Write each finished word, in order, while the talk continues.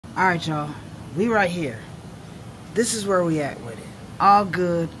Alright, y'all. We right here. This is where we at with it. All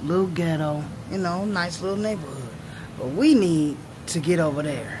good, little ghetto, you know, nice little neighborhood. But we need to get over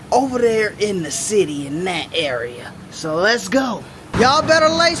there. Over there in the city, in that area. So let's go. Y'all better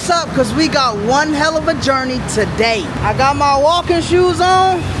lace up, because we got one hell of a journey today. I got my walking shoes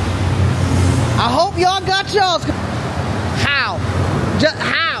on. I hope y'all got y'all's. How? Just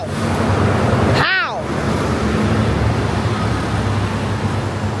how? How?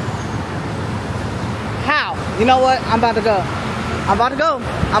 How? You know what? I'm about to go. I'm about to go.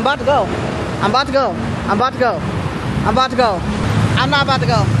 I'm about to go. I'm about to go. I'm about to go. I'm about to go. I'm not about to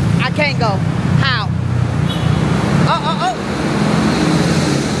go. I can't go. How? Oh.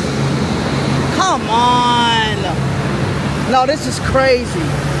 Come on. No, this is crazy.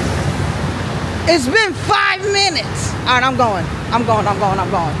 It's been 5 minutes. All right, I'm going. I'm going.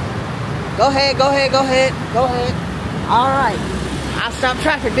 Go ahead. Go ahead. All right. I stopped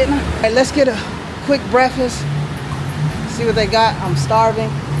traffic, didn't I? All right, let's get a quick breakfast. See what they got. I'm starving.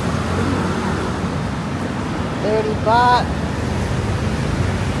 30 baht.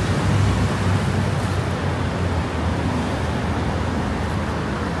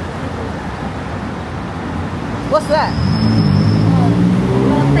 What's that?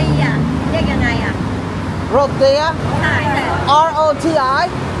 Roti อ่ะเรียกยังไงอ่ะ Roti? ใช่ R-O-T-I?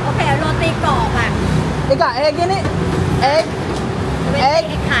 โอเคโรตีกรอบอ่ะ It got egg in it? Egg? เอ็ก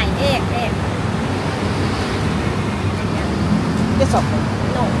ไข่เอกIt's okay.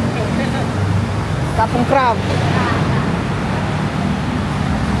 โนเอก Kapung crab.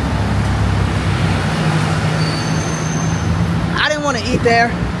 I didn't want to eat there.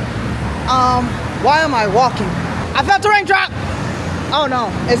 Why am I walking? I felt the raindrop. Oh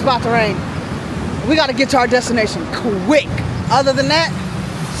no, it's about to rain. We got to get to our destination quick. Other than that,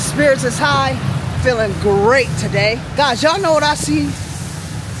 spirits is high. Feeling great today. Guys, y'all know what I see?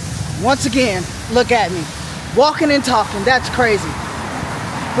 Once again, look at me. Walking and talking, that's crazy.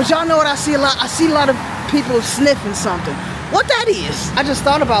 But y'all know what I see a lot? I see a lot of people sniffing something. What that is? I just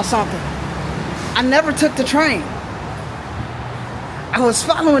thought about something. I never took the train. I was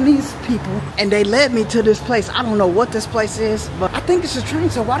following these people and they led me to this place. I don't know what this place is, but I think it's a train,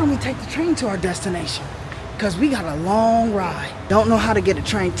 so why don't we take the train to our destination? Because we got a long ride. Don't know how to get a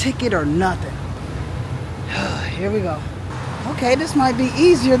train ticket or nothing. Here we go. Okay, this might be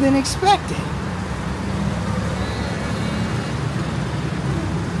easier than expected.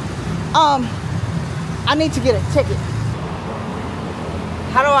 I need to get a ticket.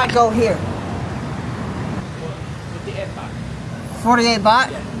 How do I go here? 48 baht.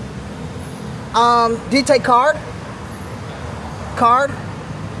 Do you take card? Card?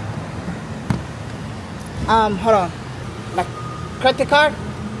 Hold on. My credit card?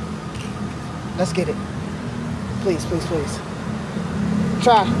 Let's get it. Please.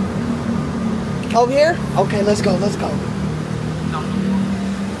 Try. Over here? Okay, let's go.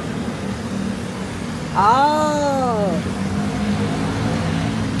 Oh.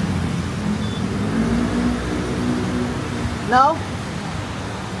 No?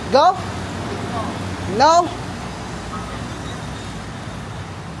 Go? No?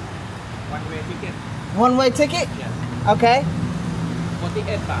 One-way ticket. One-way ticket? Yes. Okay.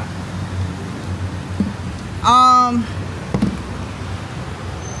 48 baht.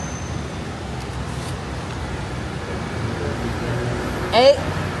 Eight.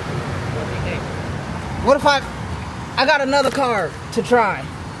 48. What if I got another card to try?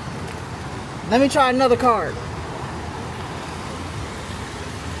 Let me try another card.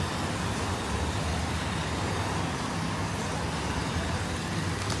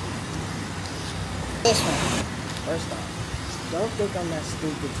 This one. First off, don't think I'm that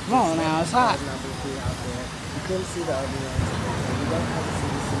stupid. Come on now, it's hot. You couldn't see the other ones. You don't have to see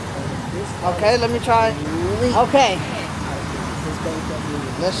the seat. This Okay, let me try. Okay,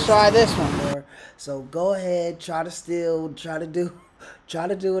 let's try this one. So go ahead, try to steal, try to do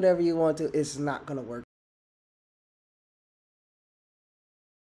whatever you want to. It's not gonna work.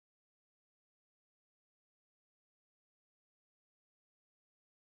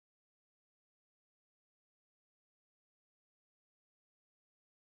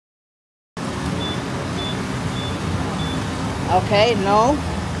 Okay, no.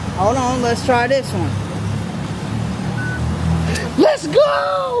 Hold on, let's try this one. Let's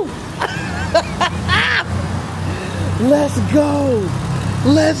go! Let's go!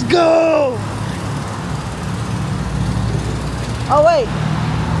 Let's go! Oh wait.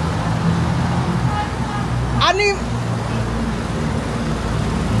 I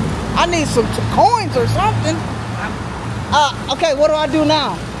need some coins or something. Okay, what do I do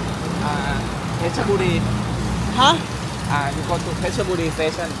now? It's a booty. Huh? You go to Phetchaburi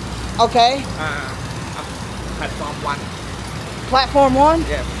station. Okay. Up platform 1. Platform 1?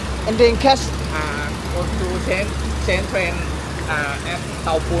 Yes. And then catch. Go to chain train at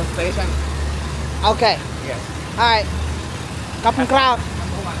Thao Pun station. Okay. Yes. Alright. Kapung Krab.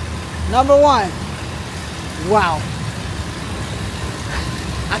 Number 1. Number 1. Wow.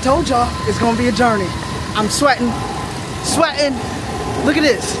 I told y'all it's gonna be a journey. I'm sweating. Sweating. Look at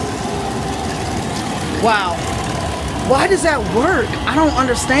this. Wow. Why does that work? I don't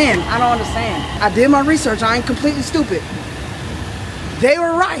understand. I don't understand. I did my research. I ain't completely stupid. They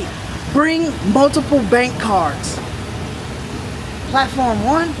were right. Bring multiple bank cards. Platform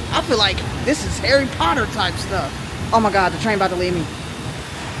 1? I feel like this is Harry Potter type stuff. Oh my God, the train about to leave me.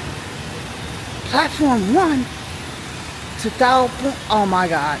 Platform 1 to Thao Pun. Oh my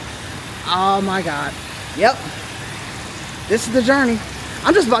God. Oh my God. Yep. This is the journey.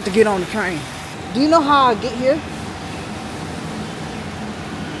 I'm just about to get on the train. Do you know how I get here?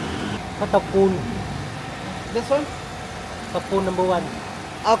 Tapun. This one? Tapun number 1.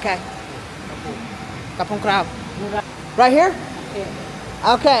 Okay. Kapung Krab. Right here?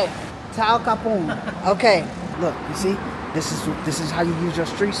 Okay. Thao Kapung. Okay. Look, you see? This is how you use your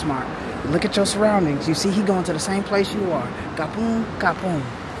street smart. Look at your surroundings. You see he going to the same place you are. Kapung, Kapung.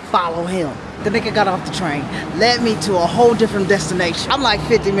 Follow him. The nigga got off the train, led me to a whole different destination. I'm like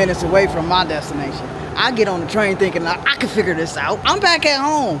 50 minutes away from my destination. I get on the train thinking I can figure this out. I'm back at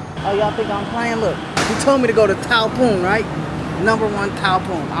home. Oh, y'all think I'm playing? Look, he told me to go to Thao Pun, right? Number 1 Thao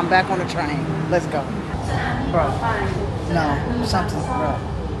Pun. I'm back on the train. Let's go. Bro, no, something, bro.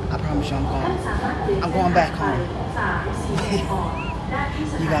 I promise you I'm going back home.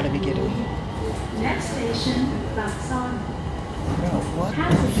 You gotta be kidding me. Next station, Bakson. Bro, what the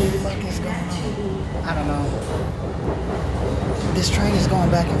fuck is going on? I don't know. This train is going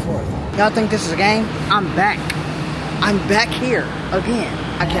back and forth. Y'all think this is a game? I'm back. I'm back here again.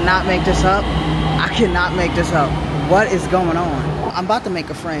 I cannot make this up. I cannot make this up. What is going on? I'm about to make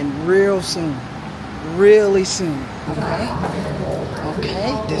a friend real soon. Really soon. Okay?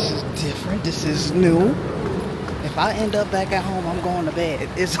 Okay, this is different. This is new. If I end up back at home, I'm going to bed.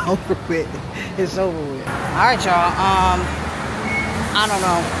 It's over with. It's over with. Alright, y'all. I don't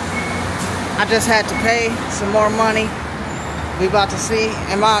know. I just had to pay some more money. We about to see.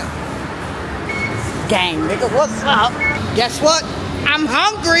 Am I... Gang, nigga, what's up? Guess what? I'm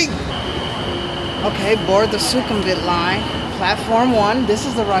hungry. Okay, board the Sukhumvit line. Platform 1. This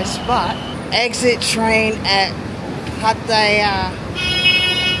is the right spot. Exit train at Pattaya.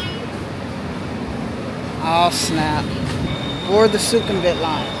 Oh, snap. Board the Sukhumvit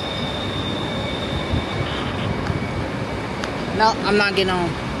line. No, I'm not getting on.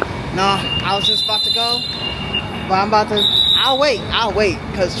 No, I was just about to go. But I'm about to... I'll wait.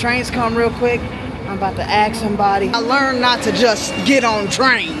 Because trains come real quick. I'm about to ask somebody. I learned not to just get on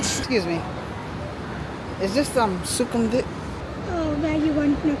trains. Excuse me. Is this Sukhumvit? Oh, where you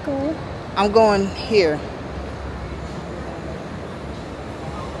want to go? I'm going here.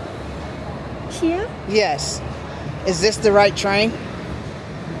 Here? Yes. Is this the right train?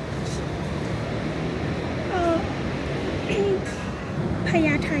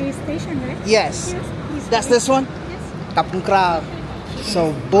 Payathai station, right? Yes. Yes. That's this one? Yes. Kapung Krab.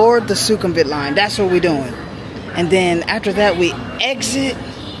 So board the Sukhumvit line. That's what we're doing. And then after that we exit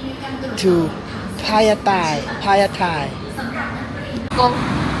to Payathai.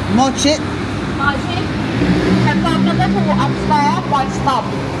 Mochit. Platform number 2 upstairs, 1 stop.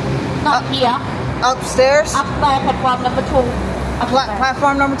 Not here. Upstairs? Upstairs, platform number 2.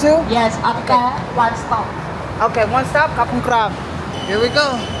 Platform number 2? Yes, upstairs, 1 stop. Okay, 1 stop, Kapung Krab. Here we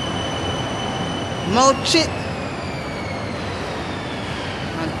go. Mochit.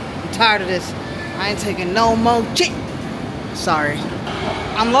 I'm tired of this. I ain't taking no more shit. Sorry.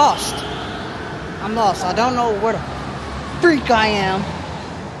 I'm lost. I don't know where the freak I am.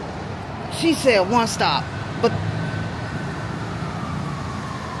 She said 1 stop, but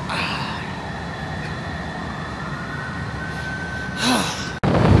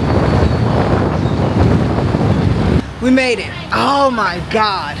we made it. Oh my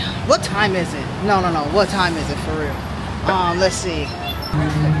God. What time is it? No. What time is it for real? Let's see.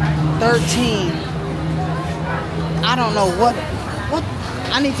 13. I don't know what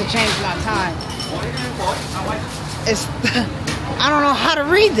I need to change my time. It's I don't know how to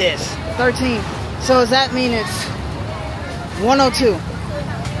read this. 13. So does that mean it's 102?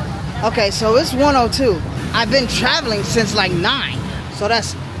 Okay, so it's 102. I've been traveling since like 9. So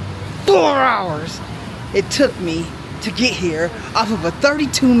that's 4 hours it took me to get here off of a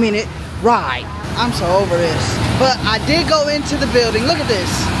 32-minute ride. I'm so over this. But I did go into the building. Look at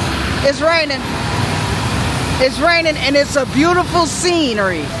this. It's raining. It's raining and it's a beautiful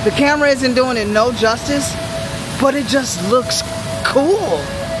scenery. The camera isn't doing it no justice, but it just looks cool.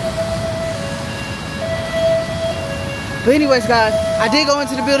 But anyways, guys, I did go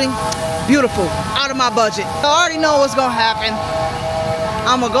into the building. Beautiful. Out of my budget. I already know what's gonna happen.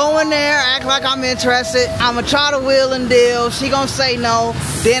 I'ma go in there, act like I'm interested. I'ma try to wheel and deal. She gonna say no.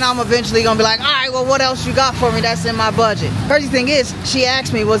 Then I'm eventually gonna be like, all right, well, what else you got for me that's in my budget? Crazy thing is, she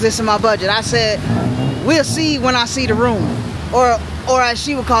asked me, was this in my budget? I said, we'll see when I see the room. Or as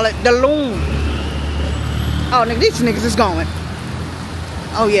she would call it, the loom. Oh, nigga, these niggas is going.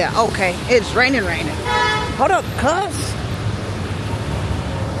 Oh, yeah, okay. It's raining. Hold up, cuz.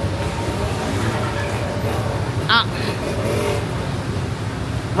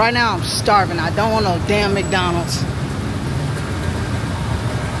 Right now, I'm starving. I don't want no damn McDonald's.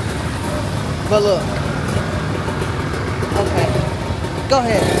 But look. Okay. Go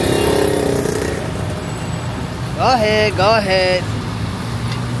ahead. Go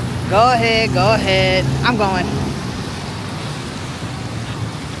ahead. I'm going.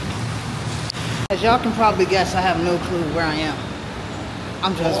 As y'all can probably guess, I have no clue where I am.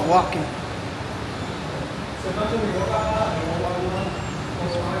 I'm just walking.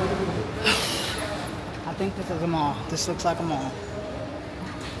 I think this is a mall. This looks like a mall.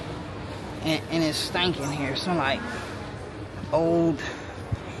 And it's stinking here. Some like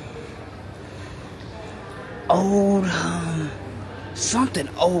something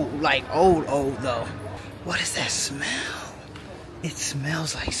old, like old though. What is that smell? It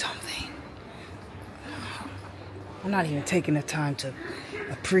smells like something. I'm not even taking the time to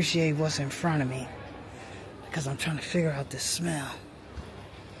appreciate what's in front of me because I'm trying to figure out this smell.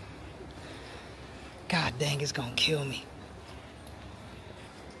 God dang, it's gonna kill me.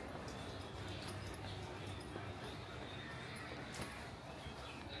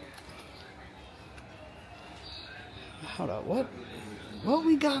 Hold up, what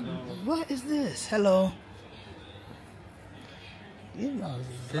we got? What is this? Hello. You know,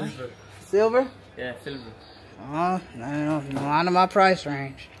 Silver. Silver? Yeah, silver. Oh, no, out of my price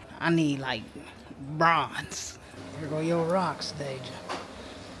range. I need like bronze. Here go your rock stage.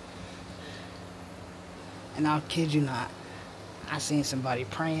 And I'll kid you not, I seen somebody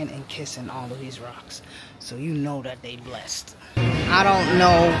praying and kissing all of these rocks. So you know that they blessed. I don't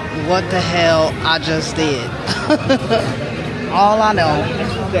know what the hell I just did. All I know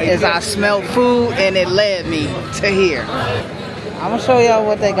is I smelled food and it led me to here. I'm gonna show y'all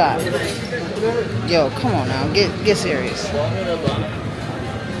what they got. Yo, come on now, get serious.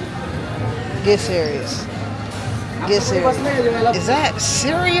 Get serious. Get serious. Is that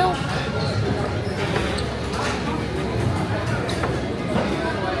cereal?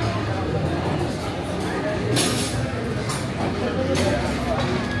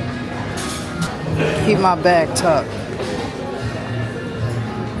 Keep my bag tucked.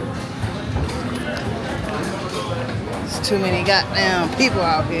 There's too many goddamn people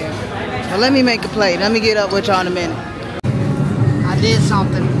out here. Well, let me make a play. Let me get up with y'all in a minute. I did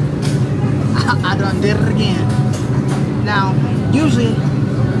something. I done did it again. Now, usually,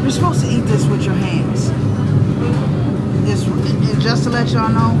 you're supposed to eat this with your hands. And just to let y'all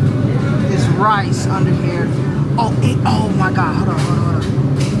know, there's rice under here. Oh my God, hold on.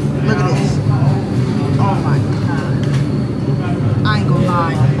 Look at this. Oh my God. I ain't gonna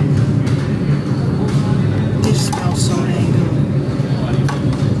lie. This smells so dang good.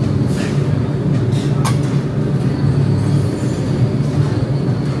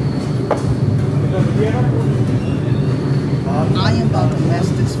 I am about to mess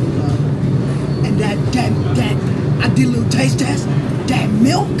this food up. And that, I did a little taste test. That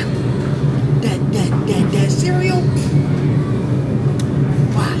milk, that cereal,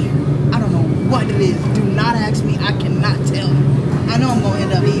 fire. I don't know what it is. Do not ask me. I cannot tell you. I know I'm gonna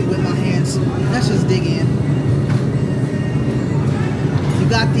end up eating with my hands. Let's just dig in. You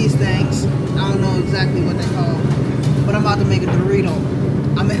got these things. I don't know exactly what they're called, but I'm about to make a Dorito.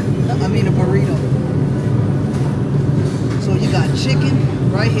 I mean a burrito. So you got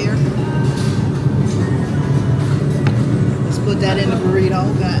chicken right here. Let's put that in the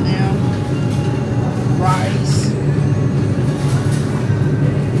burrito. Goddamn. Rice.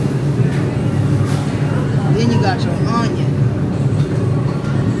 Then you got your onion.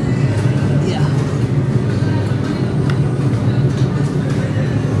 Yeah.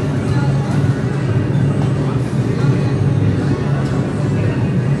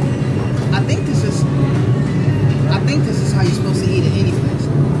 I think this is how you're supposed to eat it anyways.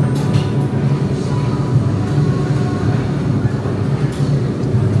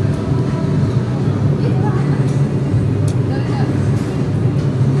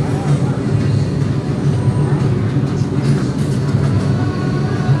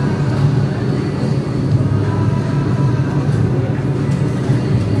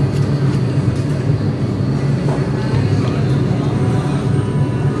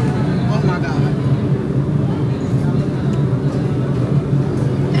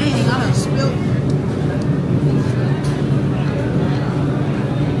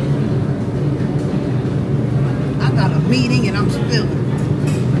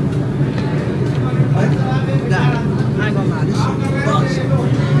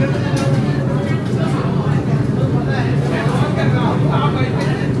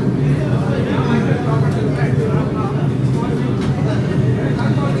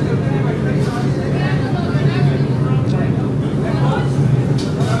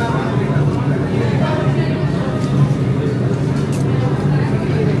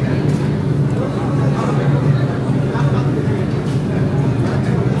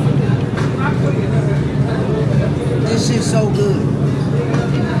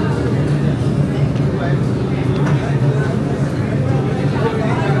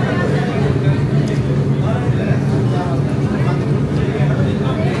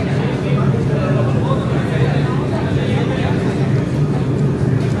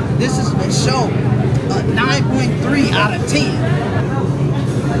 show a 9.3 out of 10.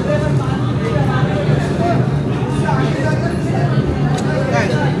 Hey.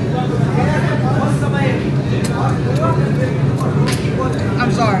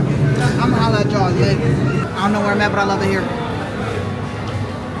 I'm sorry. I'm gonna holler at y'all, yeah. I don't know where I'm at, but I love it here.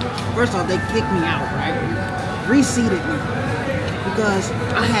 First off, they kicked me out, right? Reseated me. Because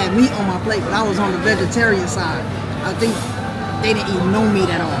I had meat on my plate, but I was on the vegetarian side. I think they didn't eat no meat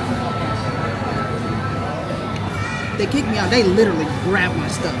at all. They kicked me out. They literally grabbed my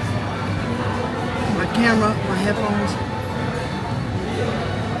stuff. My camera, my headphones,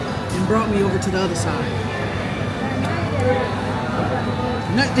 and brought me over to the other side.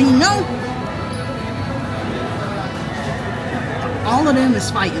 Then you know, all of them is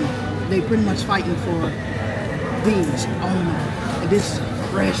fighting. They pretty much fighting for these. Oh my. And this is a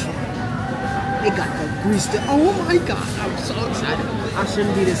fresh one. They got the grease. Oh my God, I'm so excited. I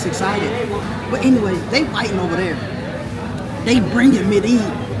shouldn't be this excited. But anyway, they fighting over there. They bringing mid-eat.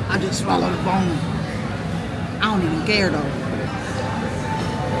 I just swallowed the bone. I don't even care though.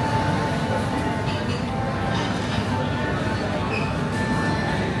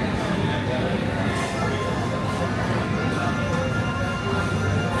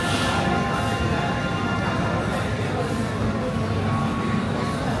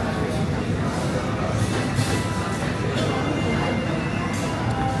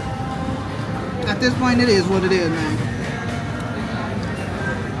 At this point, it is what it is, man.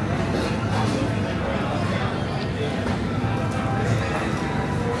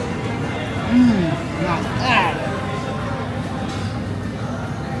 Now that.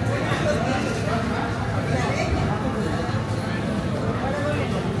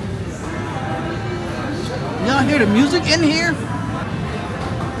 Y'all hear the music in here?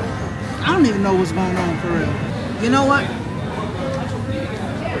 I don't even know what's going on for real. You know what?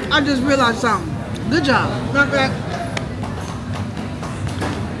 I just realized something. Good job. Not bad.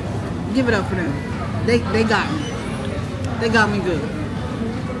 Give it up for them. They got me. They got me good.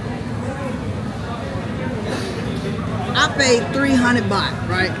 I paid 300 baht,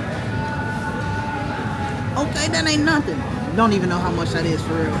 right? Okay, that ain't nothing. Don't even know how much that is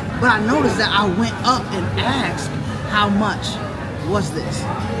for real. But I noticed that I went up and asked how much was this.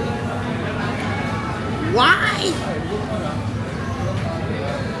 Why?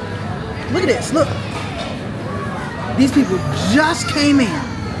 Look at this, look. These people just came in.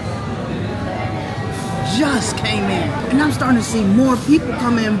 Just came in. And I'm starting to see more people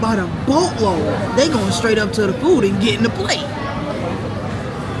come in by the boatload. They going straight up to the food and getting the plate.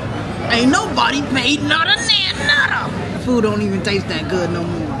 Ain't nobody paid nada. The food don't even taste that good no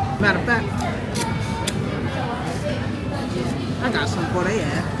more. Matter of fact, I got something for they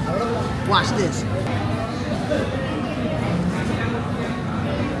ass. Watch this.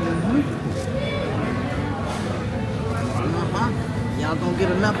 Y'all gonna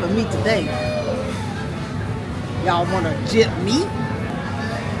get enough of me today. Y'all wanna jip me?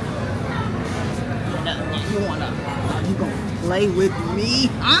 You gonna play with me?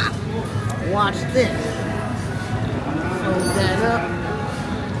 Huh? Watch this. Fold that up.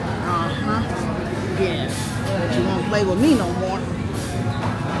 Yeah. But you won't play with me no more.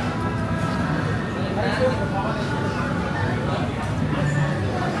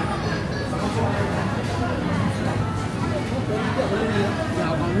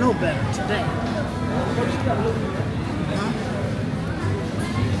 Y'all gonna know better today. Huh?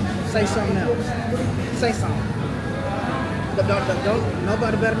 Say something else. Say something. Don't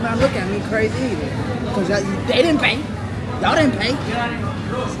nobody better not look at me crazy either. Because they didn't pay. Y'all didn't pay.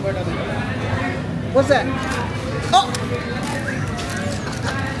 What's that? Oh!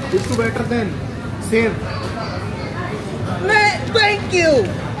 It's better than same. Man, thank you!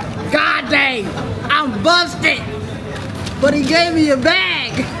 God dang! I'm busted! But he gave me a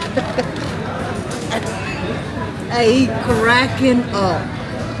bag! Hey, he cracking up.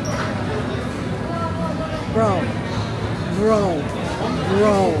 Bro,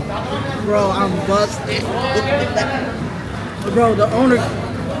 I'm busted. Bro, the owner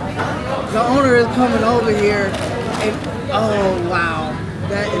is coming over here and oh wow,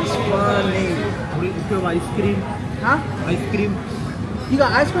 that is funny. We have ice cream. Huh? Ice cream. You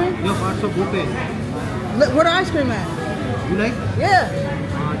got ice cream? Your parts of buffet. Where the ice cream at? You like? Yeah.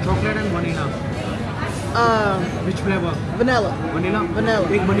 Chocolate and vanilla. Which flavor? Vanilla. Vanilla? Vanilla.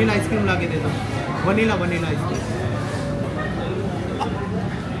 एक vanilla ice cream लाके दे दो. Vanilla ice cream.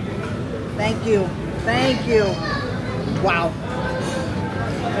 Thank you. Thank you. Wow.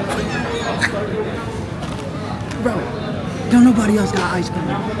 Bro, don't nobody else got ice cream.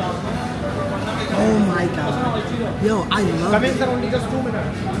 Oh my God. Yo, I love it. Only just 2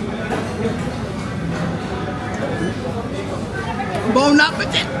 minutes. Bon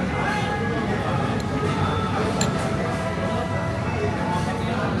appetit.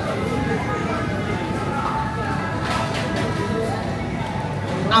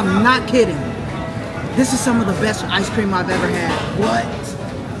 I'm not kidding. This is some of the best ice cream I've ever had. What?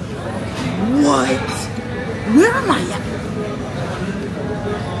 What? Where am I at?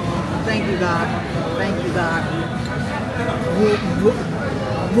 Thank you, God. Thank you, God.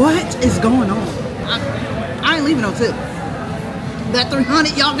 What is going on? I ain't leaving no tip. That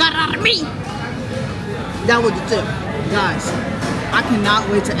 300 y'all got out of me. That was the tip. Guys, I cannot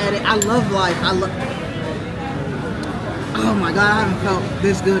wait to edit. I love life. Oh my God, I haven't felt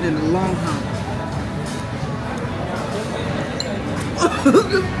this good in a long time.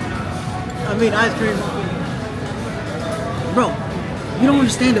 I mean, ice cream. Bro, you don't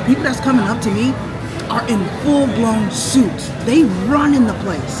understand. The people that's coming up to me are in full-blown suits. They run in the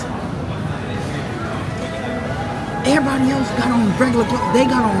place. Everybody else got on regular clothes. They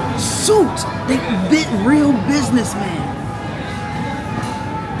got on suits. They bit real businessmen.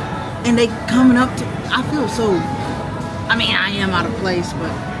 And they coming up to, I feel so, I mean, I am out of place,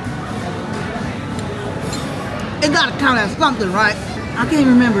 but it gotta count as something, right? I can't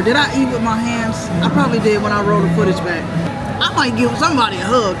remember. Did I eat with my hands? I probably did when I rolled the footage back. I might give somebody a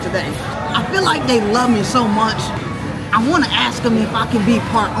hug today. I feel like they love me so much. I want to ask them if I can be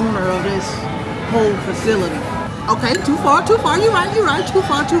part owner of this whole facility. Okay, too far. You're right. Too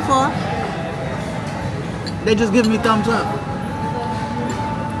far. They just give me thumbs up.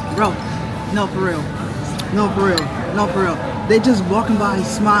 Bro, no, for real. They just walking by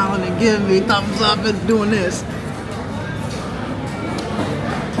smiling and giving me thumbs up and doing this.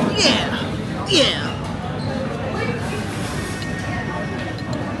 Yeah.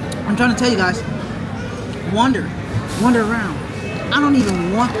 I'm trying to tell you guys, wander around. I don't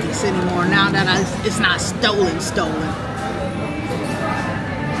even want this anymore now that it's not stolen.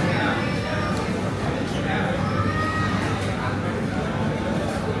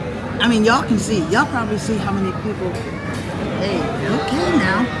 I mean, y'all can see. Y'all probably see how many people. Hey, okay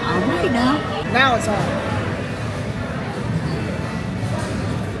now. All right now. Now it's on.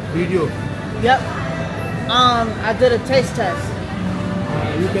 Video. Yep. I did a taste test.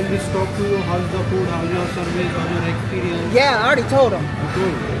 You can just talk to how's the food, how's your service, how's your experience. Yeah, I already told them.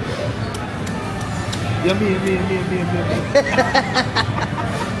 Cool. Yummy.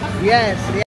 Yes.